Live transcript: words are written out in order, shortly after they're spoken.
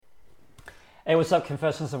Hey, what's up,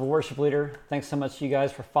 Confessions of a Worship Leader? Thanks so much, you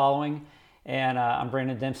guys, for following. And I'm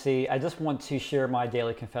Brandon Dempsey. I just want to share my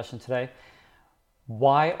daily confession today.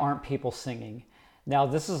 Why aren't people singing? Now,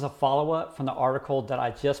 this is a follow-up from the article that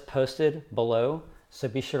I just posted below, so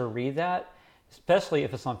be sure to read that, especially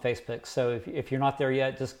if it's on Facebook. So if you're not there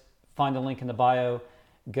yet, just find the link in the bio,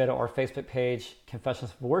 go to our Facebook page,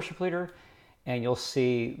 Confessions of a Worship Leader, and you'll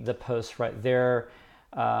see the post right there.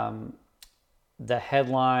 The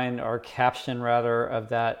headline or caption rather of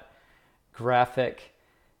that graphic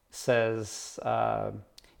says,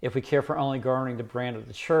 if we care for only garnering the brand of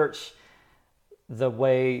the church, the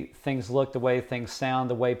way things look, the way things sound,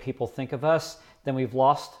 the way people think of us, then we've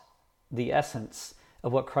lost the essence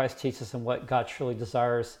of what Christ teaches and what God truly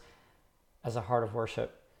desires as a heart of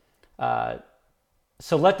worship.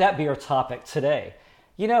 So let that be our topic today.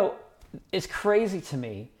 You know, it's crazy to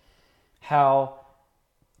me how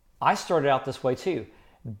I started out this way too,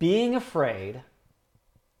 being afraid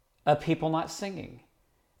of people not singing.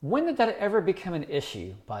 When did that ever become an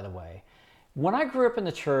issue, by the way? When I grew up in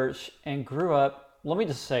the church and grew up, let me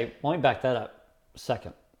back that up a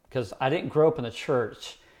second, because I didn't grow up in the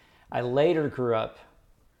church. I later grew up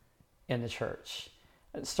in the church.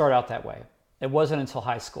 It started out that way. It wasn't until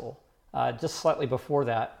high school, just slightly before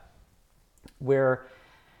that, where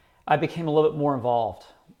I became a little bit more involved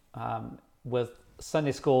with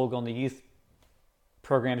Sunday school, going to youth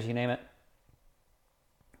programs, you name it.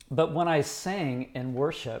 But when I sang in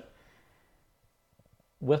worship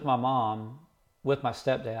with my mom, with my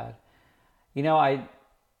stepdad, you know, I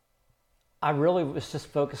really was just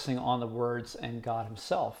focusing on the words and God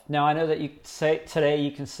himself. Now, I know that today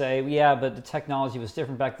you can say, yeah, but the technology was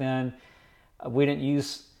different back then. We didn't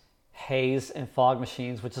use haze and fog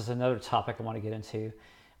machines, which is another topic I want to get into.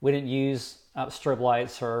 We didn't use strobe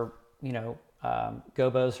lights or,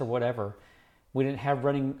 gobos or whatever. We didn't have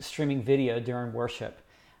streaming video during worship.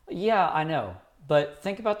 Yeah, I know. But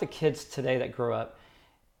think about the kids today that grow up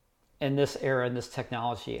in this era, in this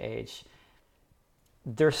technology age.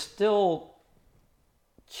 They're still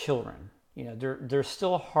children. They're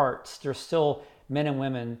still hearts. They're still men and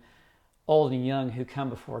women, old and young, who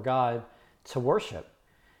come before God to worship.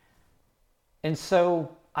 And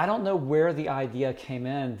so I don't know where the idea came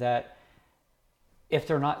in that if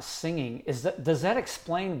they're not singing, does that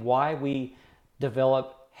explain why we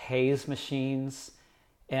develop haze machines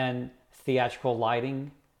and theatrical lighting?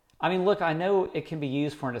 I mean, look, I know it can be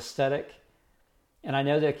used for an aesthetic, and I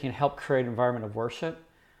know that it can help create an environment of worship.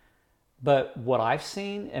 But what I've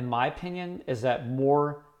seen, in my opinion, is that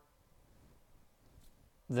more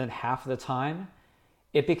than half of the time,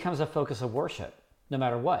 it becomes a focus of worship, no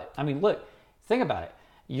matter what. I mean, look, think about it.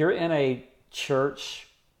 You're in a church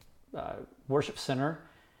worship center,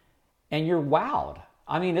 and you're wowed.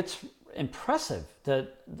 I mean, it's impressive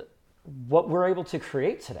what we're able to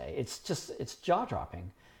create today. It's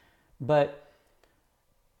jaw-dropping. But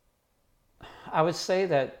I would say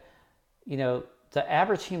that, the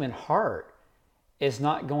average human heart is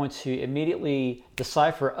not going to immediately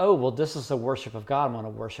decipher, oh, well, this is the worship of God. I'm going to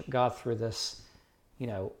worship God through this,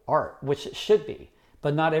 art, which it should be.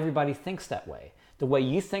 But not everybody thinks that way. The way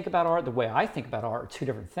you think about art, the way I think about art are two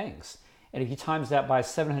different things. And if you times that by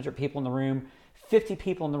 700 people in the room, 50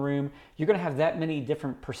 people in the room, you're going to have that many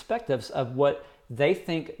different perspectives of what they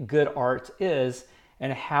think good art is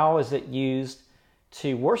and how is it used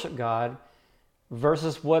to worship God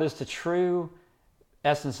versus what is the true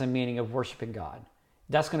essence and meaning of worshiping God.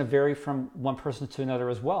 That's going to vary from one person to another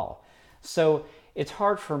as well. So it's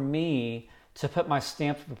hard for me to put my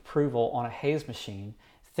stamp of approval on a haze machine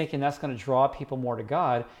thinking that's going to draw people more to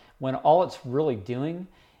God when all it's really doing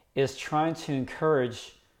is trying to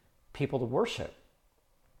encourage people to worship.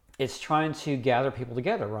 It's trying to gather people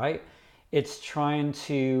together, right? It's trying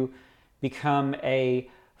to become a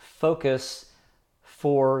focus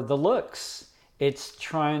for the looks. It's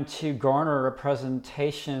trying to garner a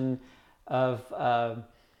presentation of a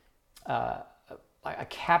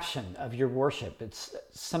caption of your worship. It's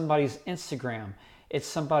somebody's Instagram. It's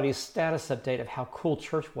somebody's status update of how cool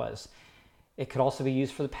church was. It could also be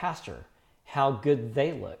used for the pastor, how good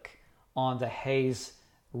they look on the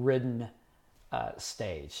haze-ridden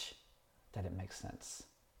stage. That it makes sense.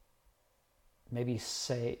 Maybe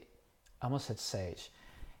I almost said sage.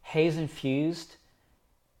 Haze-infused,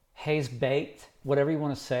 haze-baked, whatever you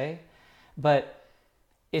want to say. But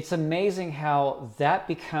it's amazing how that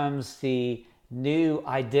becomes the new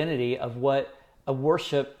identity of what a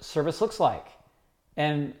worship service looks like.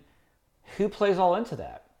 And who plays all into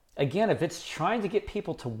that? Again, if it's trying to get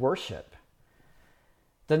people to worship,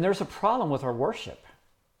 then there's a problem with our worship,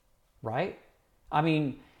 right? I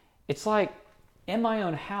mean, it's like in my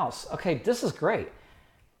own house. Okay, this is great.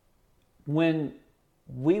 When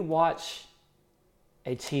we watch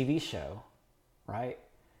a TV show, right?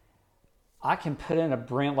 I can put in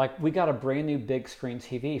we got a brand new big screen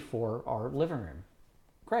TV for our living room.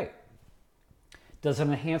 Great. Does it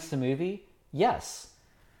enhance the movie? Yes.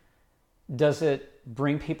 Does it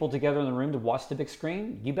bring people together in the room to watch the big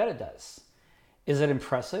screen? You bet it does. Is it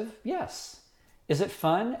impressive? Yes. Is it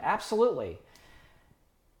fun? Absolutely.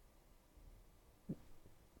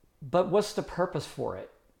 But what's the purpose for it?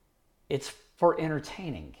 It's for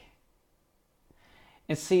entertaining.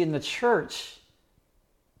 And see, in the church,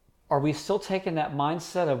 are we still taking that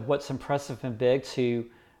mindset of what's impressive and big to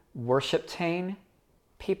worship-tain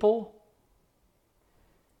people?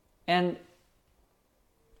 And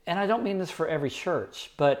I don't mean this for every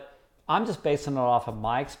church, but I'm just basing it off of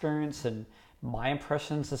my experience and my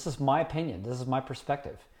impressions. This is my opinion. This is my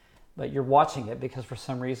perspective. But you're watching it because for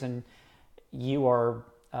some reason you are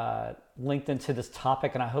linked into this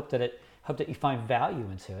topic, and I hope that you find value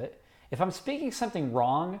into it. If I'm speaking something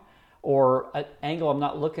wrong or an angle I'm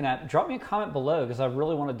not looking at, drop me a comment below because I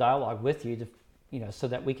really want to dialogue with you to, so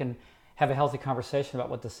that we can have a healthy conversation about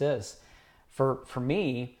what this is. For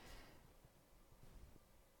me,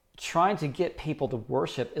 trying to get people to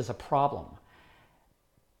worship is a problem.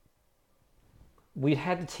 We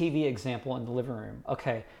had the TV example in the living room.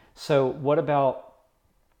 Okay, so what about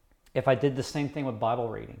if I did the same thing with Bible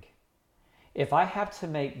reading? If I have to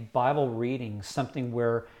make Bible reading something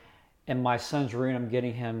where in my son's room I'm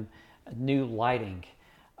getting him new lighting,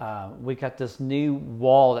 we got this new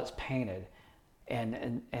wall that's painted,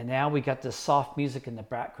 and now we got this soft music in the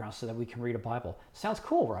background so that we can read a Bible. Sounds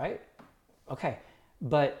cool, right? Okay,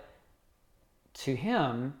 but to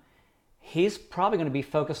him, he's probably going to be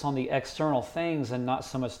focused on the external things and not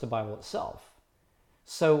so much the Bible itself.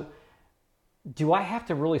 So do I have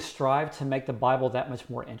to really strive to make the Bible that much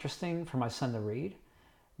more interesting for my son to read?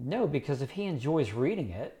 No, because if he enjoys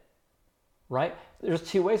reading it, right? There's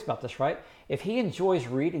two ways about this, right? If he enjoys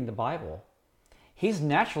reading the Bible, he's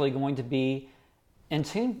naturally going to be in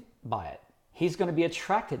tune by it. He's going to be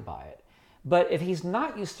attracted by it. But if he's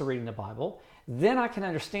not used to reading the Bible, then I can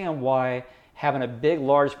understand why having a big,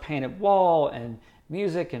 large painted wall and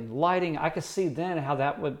music and lighting, I could see then how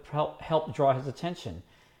that would help draw his attention.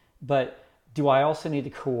 But do I also need to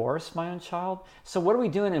coerce my own child? So what are we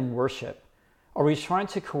doing in worship? Are we trying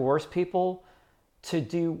to coerce people to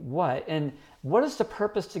do what? And what is the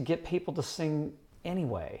purpose to get people to sing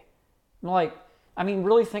anyway?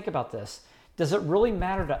 Really think about this. Does it really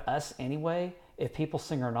matter to us anyway if people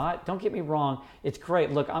sing or not? Don't get me wrong. It's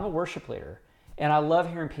great. Look, I'm a worship leader and I love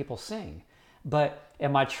hearing people sing. But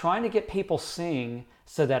am I trying to get people sing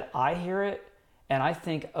so that I hear it and I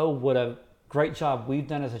think, oh, what a great job we've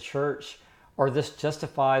done as a church, or this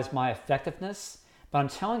justifies my effectiveness? But I'm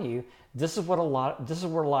telling you, this is where a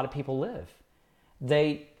lot of people live.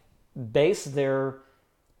 They base their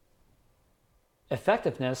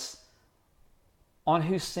effectiveness on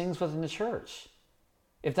who sings within the church.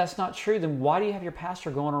 If that's not true, then why do you have your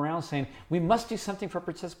pastor going around saying, we must do something for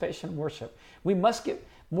participation in worship? We must get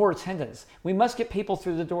more attendance. We must get people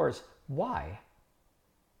through the doors. Why?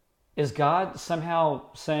 Is God somehow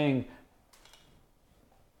saying,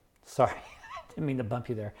 sorry, I didn't mean to bump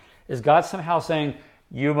you there. Is God somehow saying,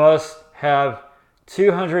 you must have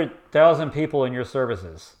 200,000 people in your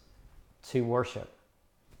services to worship?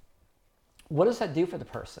 What does that do for the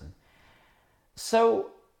person?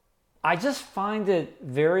 So I just find it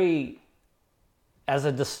as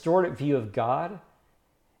a distorted view of God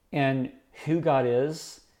and who God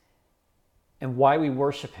is and why we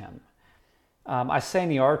worship him. I say in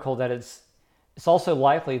the article that it's also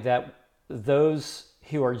likely that those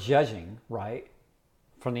who are judging, right,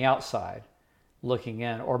 from the outside looking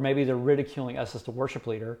in, or maybe they're ridiculing us as the worship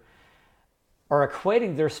leader, are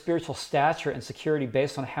equating their spiritual stature and security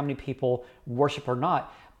based on how many people worship or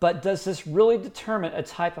not. But does this really determine a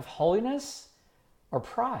type of holiness or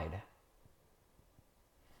pride?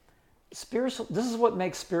 This is what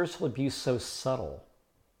makes spiritual abuse so subtle.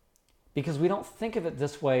 Because we don't think of it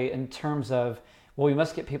this way in terms of, well, we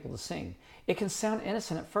must get people to sing. It can sound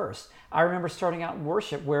innocent at first. I remember starting out in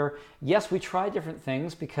worship where, yes, we tried different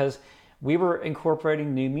things because we were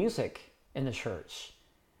incorporating new music in the church.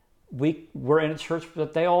 We were in a church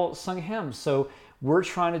that they all sung hymns. So we're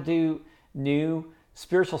trying to do new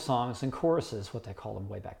spiritual songs and choruses, what they call them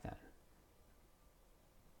way back then.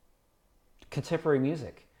 Contemporary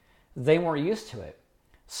music. They weren't used to it.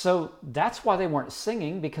 So that's why they weren't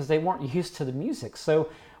singing, because they weren't used to the music. So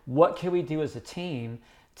what can we do as a team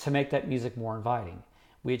to make that music more inviting?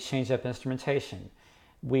 We'd change up instrumentation.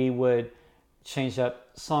 We would change up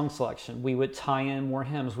song selection. We would tie in more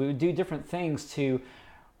hymns. We would do different things to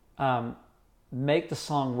make the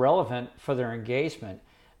song relevant for their engagement.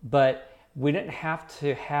 But we didn't have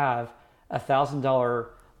to have $1,000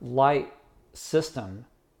 light system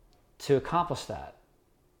to accomplish that.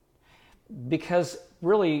 Because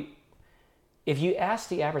really, if you ask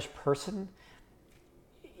the average person,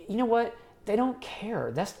 you know what? They don't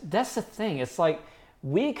care. That's the thing. It's like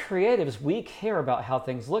we creatives, we care about how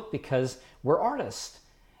things look because we're artists.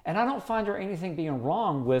 And I don't find there anything being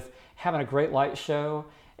wrong with having a great light show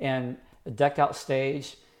and a decked out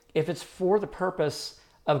stage if it's for the purpose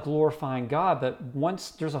of glorifying God. But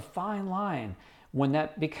once there's a fine line when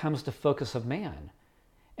that becomes the focus of man.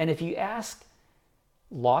 And if you ask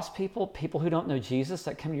lost people, people who don't know Jesus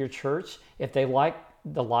that come to your church, if they like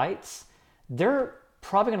the lights, they're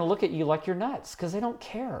probably going to look at you like you're nuts because they don't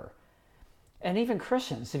care. And even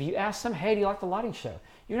Christians, if you ask them, hey, do you like the lighting show?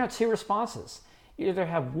 You're going to have two responses. You either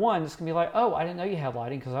have one that's going to be like, oh, I didn't know you have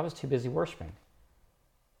lighting because I was too busy worshiping,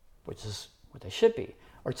 which is what they should be.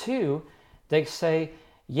 Or two, they say,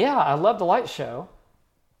 yeah, I love the light show.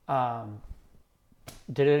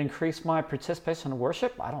 Did it increase my participation in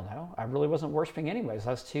worship? I don't know. I really wasn't worshiping anyways.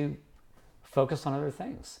 I was too focused on other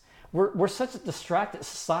things. We're such a distracted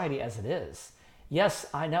society as it is. Yes,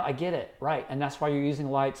 I know, I get it, right. And that's why you're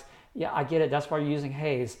using lights. Yeah, I get it. That's why you're using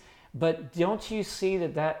haze. But don't you see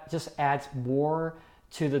that just adds more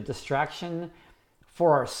to the distraction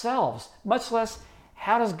for ourselves? Much less,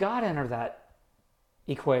 how does God enter that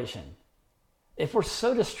equation? If we're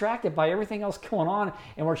so distracted by everything else going on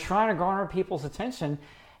and we're trying to garner people's attention,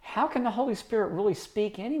 how can the Holy Spirit really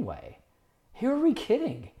speak anyway? Who are we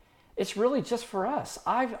kidding? It's really just for us.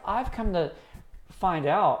 I've come to find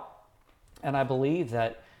out, and I believe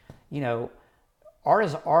that, art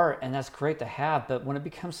is art, and that's great to have, but when it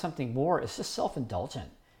becomes something more, it's just self-indulgent.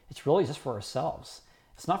 It's really just for ourselves.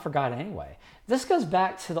 It's not for God anyway. This goes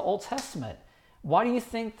back to the Old Testament. Why do you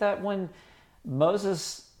think that when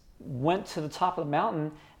Moses went to the top of the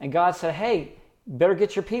mountain and God said, hey, better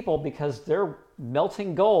get your people because they're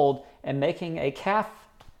melting gold and making a calf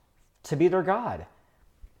to be their God?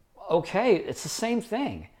 Okay, it's the same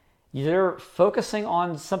thing. They're focusing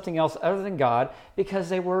on something else other than God because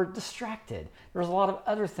they were distracted. There was a lot of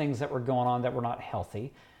other things that were going on that were not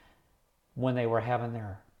healthy when they were having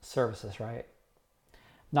their services, right?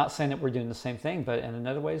 Not saying that we're doing the same thing, but in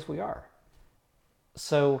other ways we are.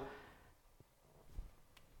 So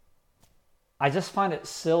I just find it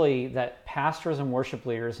silly that pastors and worship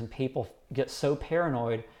leaders and people get so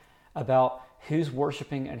paranoid about who's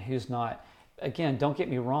worshiping and who's not. Again, don't get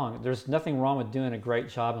me wrong. There's nothing wrong with doing a great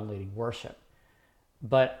job in leading worship.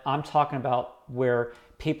 But I'm talking about where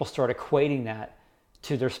people start equating that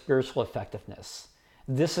to their spiritual effectiveness.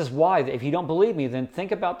 This is why, if you don't believe me, then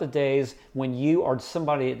think about the days when you or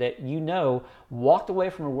somebody that you know walked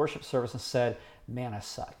away from a worship service and said, man, I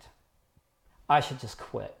sucked. I should just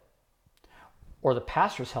quit. Or the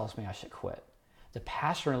pastor tells me I should quit. The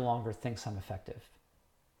pastor no longer thinks I'm effective.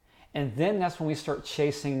 And then that's when we start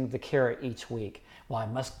chasing the carrot each week. Well, I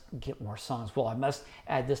must get more songs. Well, I must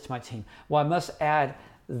add this to my team. Well, I must add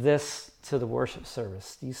this to the worship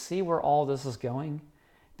service. Do you see where all this is going?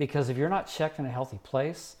 Because if you're not checked in a healthy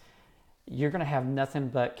place, you're going to have nothing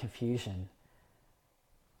but confusion.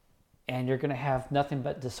 And you're going to have nothing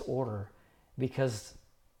but disorder because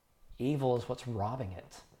evil is what's robbing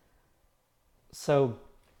it. So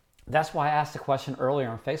that's why I asked the question earlier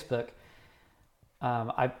on Facebook.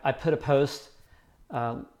 I put a post,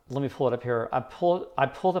 let me pull it up here. I pulled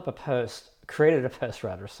up a post, created a post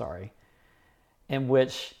rather, in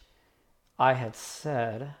which I had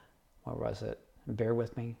said, what was it? Bear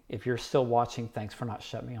with me. If you're still watching, thanks for not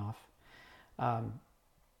shutting me off.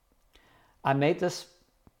 I made this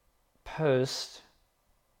post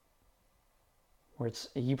where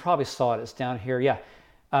you probably saw it. It's down here. Yeah.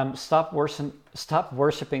 Stop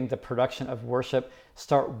worshiping the production of worship.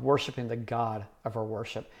 Start worshiping the God of our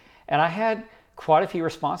worship. And I had quite a few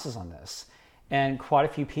responses on this. And quite a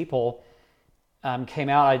few people came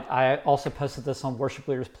out. I also posted this on Worship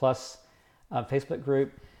Leaders Plus Facebook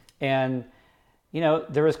group. And,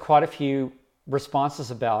 there was quite a few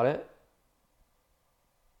responses about it.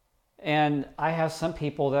 And I have some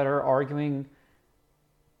people that are arguing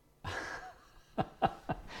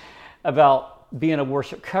about being a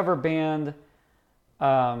worship cover band.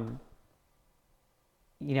 How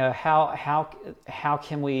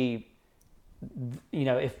can we,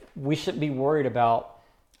 if we shouldn't be worried about,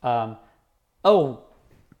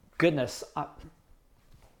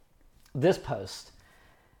 this post.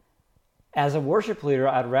 As a worship leader,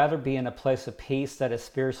 I'd rather be in a place of peace that is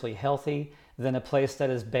spiritually healthy than a place that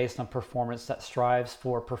is based on performance that strives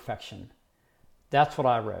for perfection. That's what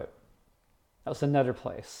I wrote. That was another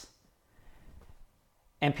place.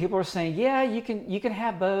 And people are saying, yeah, you can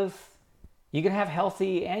have both. You can have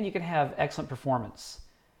healthy and you can have excellent performance.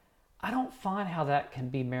 I don't find how that can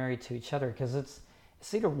be married to each other, because it's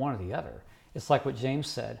either one or the other. It's like what James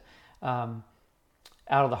said. Out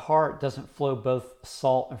of the heart doesn't flow both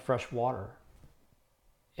salt and fresh water.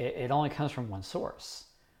 It only comes from one source.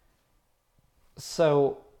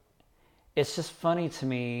 So it's just funny to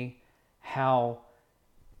me how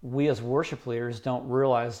we as worship leaders don't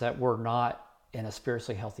realize that we're not in a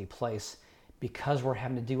spiritually healthy place because we're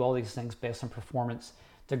having to do all these things based on performance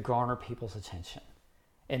to garner people's attention.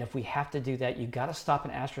 And if we have to do that, you've got to stop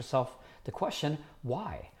and ask yourself the question,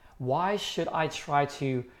 why? Why should I try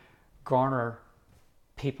to garner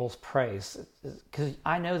people's praise? Because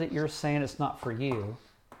I know that you're saying it's not for you,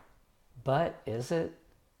 but is it?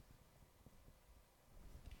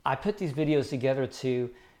 I put these videos together to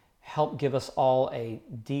help give us all a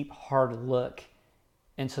deep, hard look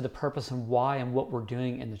into the purpose and why and what we're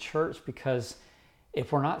doing in the church, because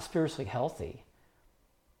if we're not spiritually healthy,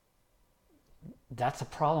 that's a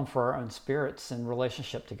problem for our own spirits and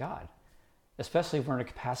relationship to God, especially if we're in a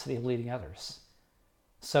capacity of leading others.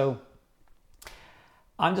 So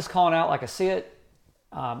I'm just calling out like I see it.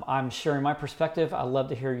 I'm sharing my perspective. I'd love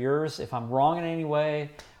to hear yours. If I'm wrong in any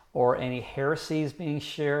way or any heresies being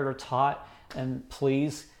shared or taught, and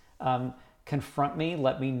please confront me,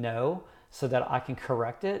 let me know so that I can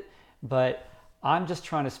correct it. But I'm just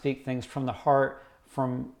trying to speak things from the heart,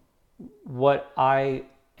 from what I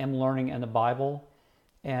am learning in the Bible,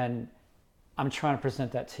 and I'm trying to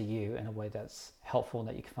present that to you in a way that's helpful and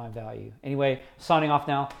that you can find value. Anyway, signing off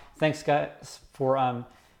now. Thanks, guys, for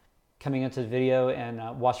coming into the video,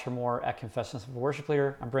 and watch for more at Confessions of a Worship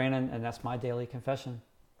Leader. I'm Brandon, and that's my daily confession.